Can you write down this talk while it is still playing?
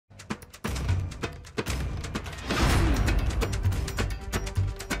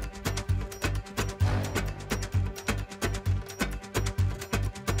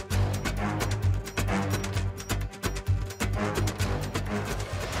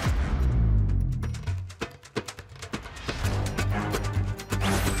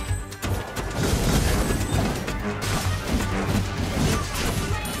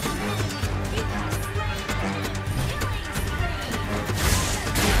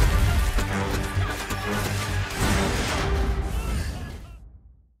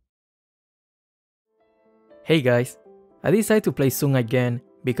Hey guys, I decided to play Sun again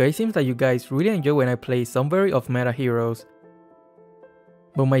because it seems that you guys really enjoy when I play some very off-meta heroes.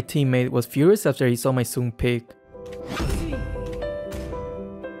 But my teammate was furious after he saw my Sun pick.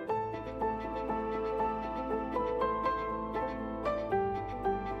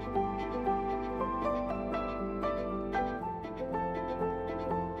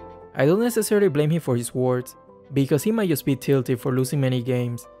 I don't necessarily blame him for his words, because he might just be tilted for losing many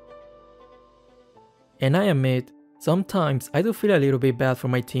games. And I admit, sometimes I do feel a little bit bad for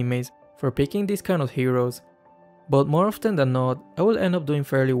my teammates for picking these kind of heroes, but more often than not, I will end up doing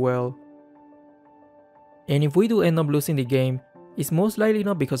fairly well. And if we do end up losing the game, it's most likely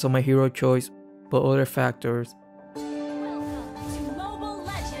not because of my hero choice, but other factors.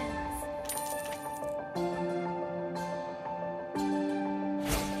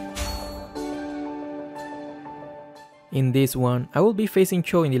 In this one, I will be facing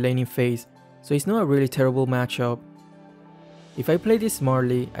Cho in the laning phase, so it's not a really terrible matchup. If I play this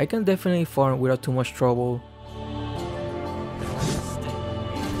smartly, I can definitely farm without too much trouble.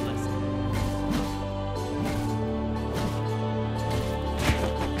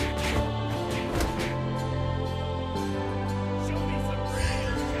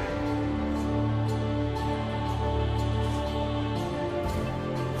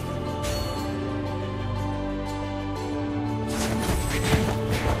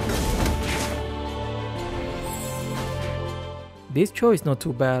 This Cho is not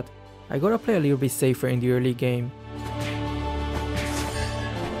too bad, I gotta play a little bit safer in the early game.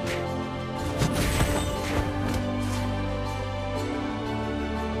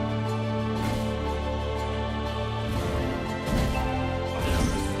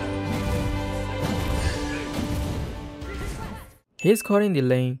 He's caught in the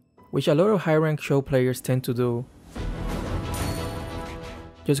lane, which a lot of high rank Cho players tend to do.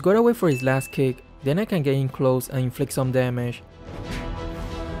 Just gotta wait for his last kick, then I can get in close and inflict some damage.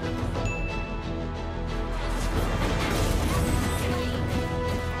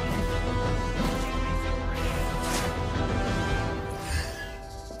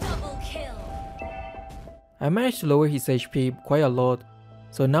 I managed to lower his HP quite a lot,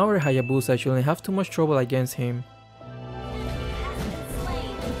 so now our Hayabusa shouldn't have too much trouble against him.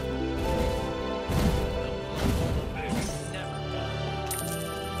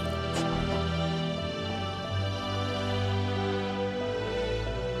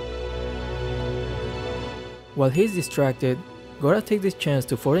 While he's distracted, gotta take this chance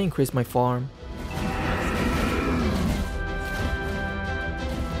to further increase my farm.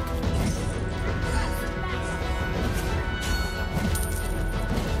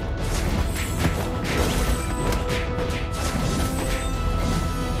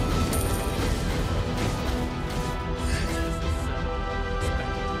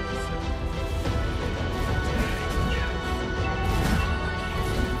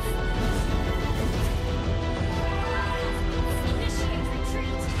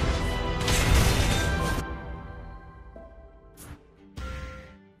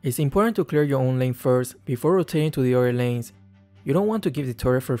 It's important to clear your own lane first before rotating to the other lanes. You don't want to give the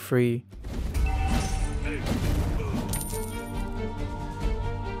turret for free.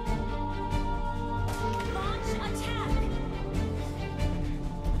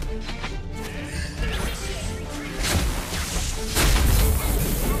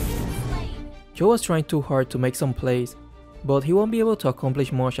 Joe was trying too hard to make some plays, but he won't be able to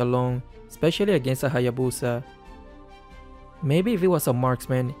accomplish much alone, especially against a Hayabusa. Maybe if he was a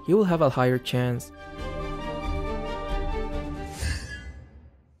marksman, he will have a higher chance.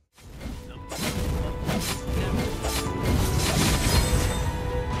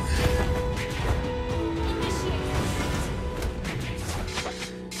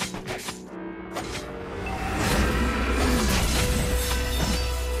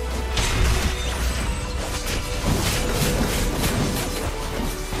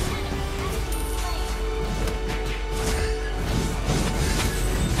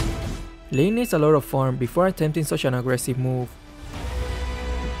 Lane needs a lot of farm before attempting such an aggressive move.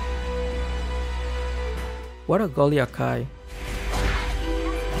 What a gully Akai.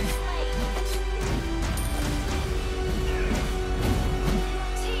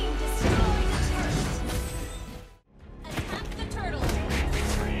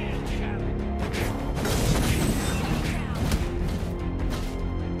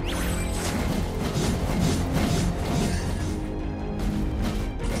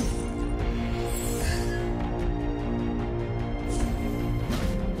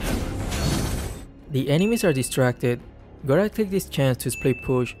 The enemies are distracted, gotta take this chance to split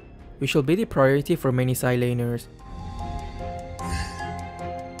push, which will be the priority for many side laners.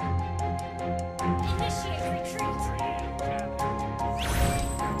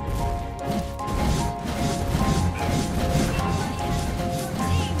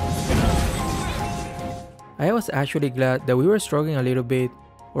 I was actually glad that we were struggling a little bit,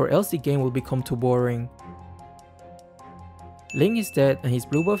 or else the game would become too boring. Link is dead and his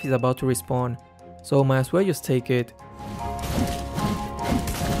blue buff is about to respawn, so might as well just take it.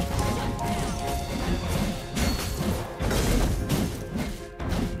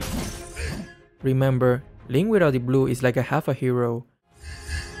 Remember, Link without the blue is like a half a hero.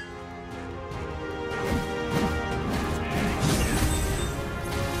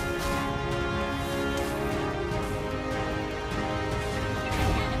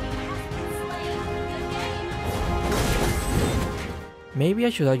 Maybe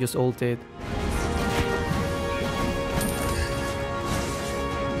I should have just ulted.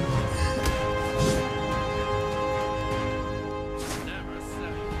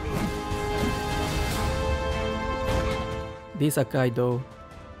 This Akai though,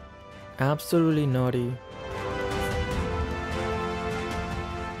 absolutely naughty.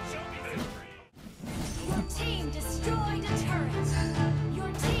 Your team destroyed a turret.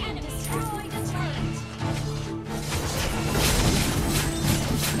 Your team destroyed a turret.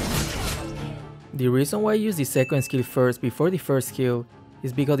 The reason why I use the second skill first before the first skill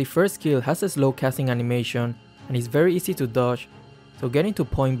is because the first skill has a slow casting animation and is very easy to dodge, so getting to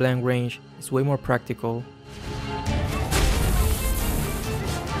point blank range is way more practical.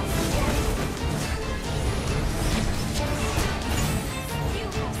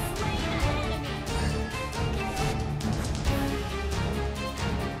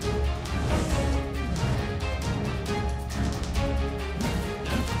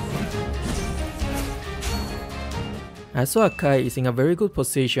 I saw Akai is in a very good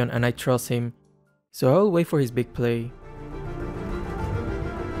position and I trust him, so I will wait for his big play.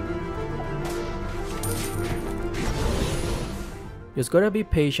 Just gotta be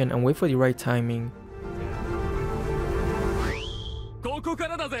patient and wait for the right timing.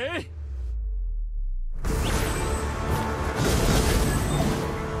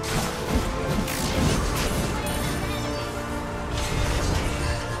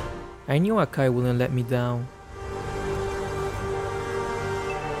 I knew Akai wouldn't let me down.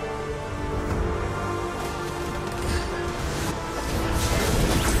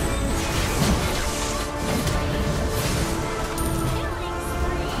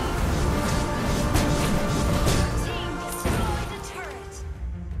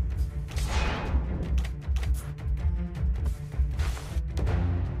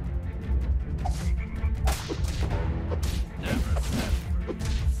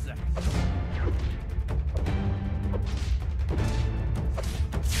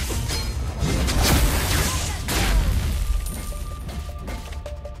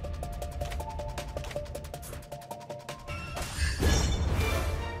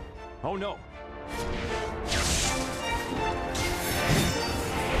 Oh no!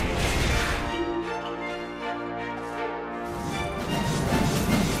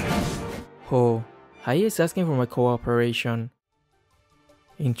 Oh, Hai is asking for my cooperation.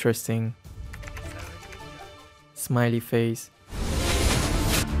 Interesting. Smiley face.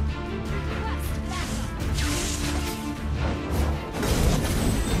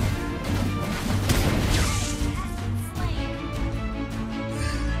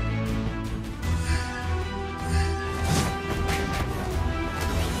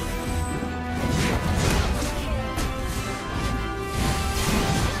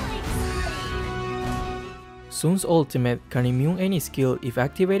 Sun's ultimate can immune any skill if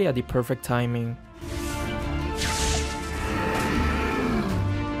activated at the perfect timing.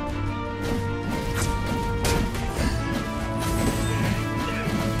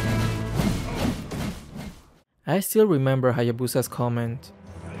 I still remember Hayabusa's comment.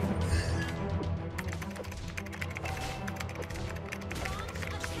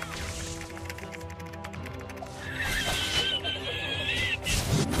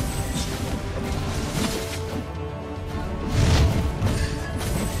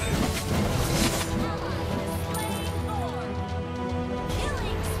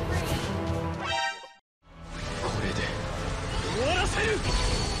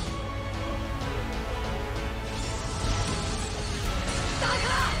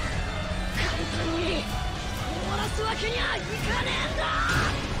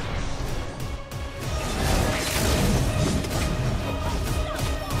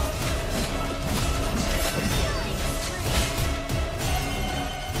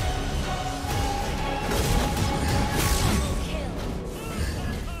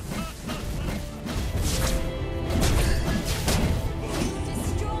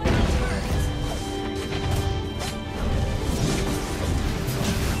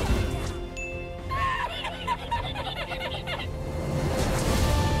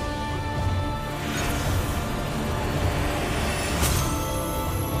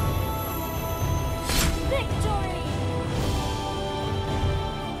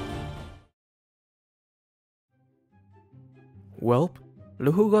 Welp,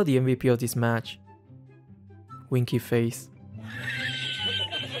 look who got the MVP of this match. Winky face.